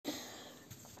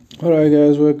Alright,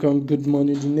 guys, welcome. Good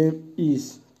morning. The name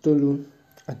is Tolu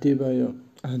Adebayo,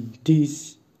 and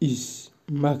this is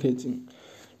marketing.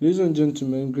 Ladies and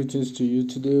gentlemen, greetings to you.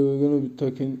 Today, we're going to be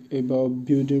talking about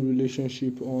building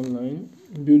relationship online.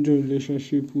 Building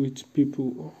relationship with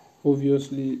people,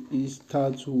 obviously, it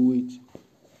starts with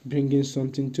bringing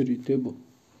something to the table,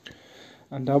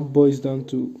 and that boils down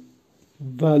to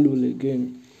value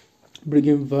again.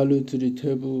 Bringing value to the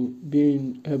table,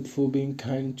 being helpful, being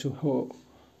kind to her,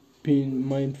 being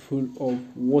mindful of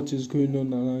what is going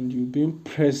on around you, being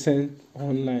present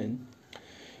online.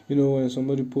 When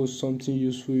somebody posts something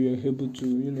useful, you're able to,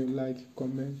 like,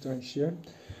 comment, and share.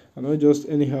 And not just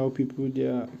anyhow people, they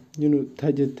are,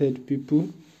 targeted people.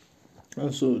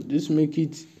 And so this make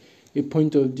it a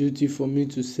point of duty for me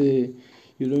to say,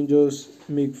 you don't just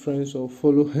make friends or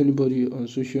follow anybody on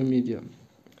social media.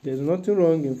 There's nothing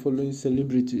wrong in following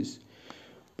celebrities,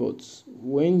 but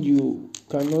when you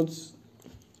cannot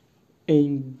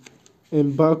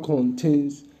embark on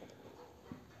things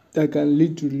that can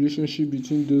lead to relationship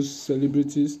between those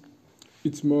celebrities,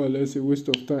 it's more or less a waste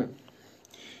of time.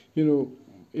 A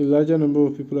larger number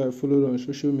of people I followed on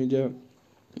social media,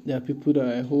 there are people that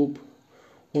I hope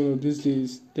one of these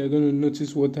days they're going to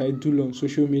notice what I do on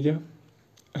social media,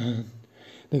 and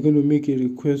they're going to make a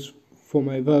request for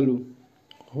my value,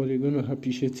 or they're going to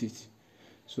appreciate it.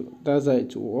 So that's how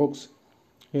it works.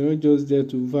 You're not just there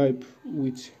to vibe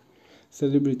with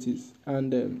celebrities.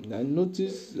 And I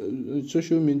notice on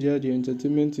social media, the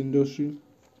entertainment industry,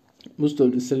 most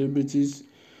of the celebrities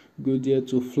go there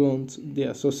to flaunt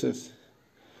their success.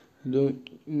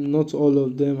 Not all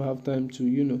of them have time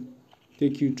to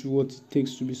take you through what it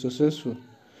takes to be successful,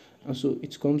 and so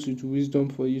it comes with wisdom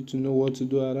for you to know what to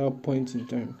do at that point in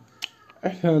time. I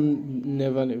can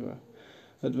never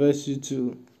advise you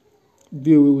to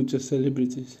be away with your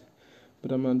celebrities,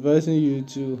 but I'm advising you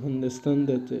to understand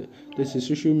that there's a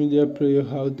social media player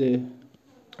out there,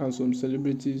 and some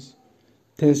celebrities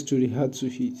tends to react to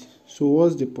it. So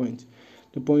what's the point?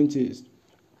 The point is,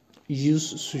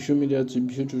 use social media to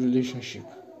build a relationship.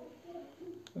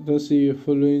 Don't say you're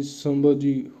following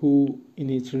somebody who,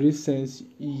 in its real sense,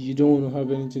 you don't want to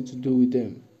have anything to do with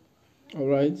them.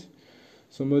 Alright?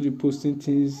 Somebody posting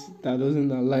things that doesn't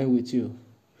align with you.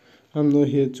 I'm not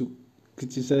here to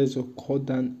criticize or call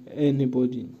down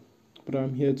anybody, but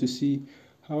I'm here to see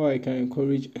how I can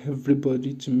encourage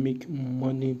everybody to make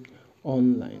money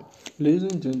online. Ladies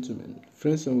and gentlemen,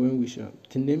 friends and well-wishers,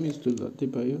 the name is Tolu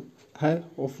Adebayo. I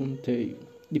often tell you,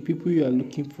 the people you are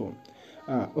looking for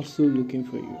are also looking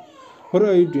for you. What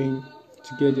are you doing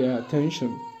to get their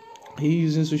attention? Are you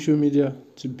using social media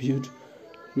to build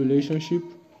relationship,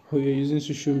 or you're using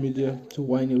social media to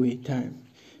whine away time?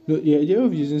 The idea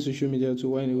of using social media to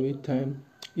whine away time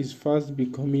is fast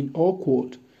becoming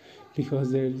awkward, because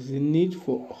there is a need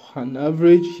for an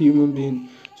average human being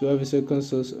to have a second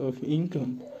source of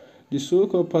income. The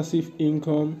so-called passive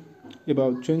income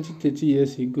about 20-30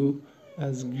 years ago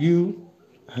has grew,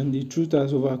 and the truth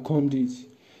has overcome this.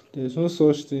 There is no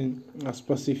such thing as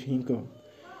passive income.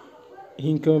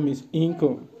 Income is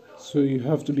income, so you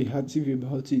have to be active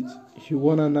about it. If you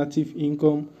want an active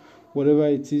income, whatever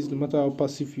it is, no matter how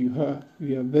passive you are, if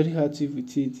you are very active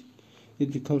with it,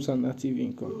 it becomes an active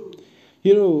income.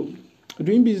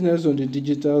 Doing business on the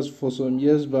digitals for some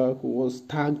years back was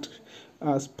tagged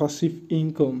as passive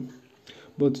income,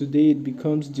 but today it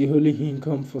becomes the only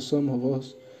income for some of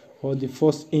us, or the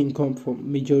first income for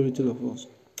majority of us.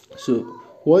 So,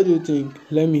 what do you think?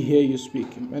 Let me hear you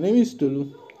speak. My name is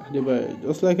Tolu Adebayo.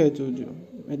 Just like I told you,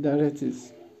 my direct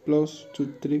is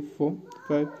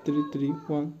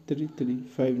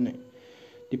 +23453313359.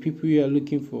 The people you are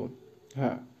looking for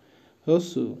are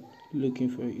also looking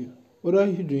for you. What are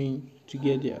you doing to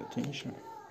get their attention?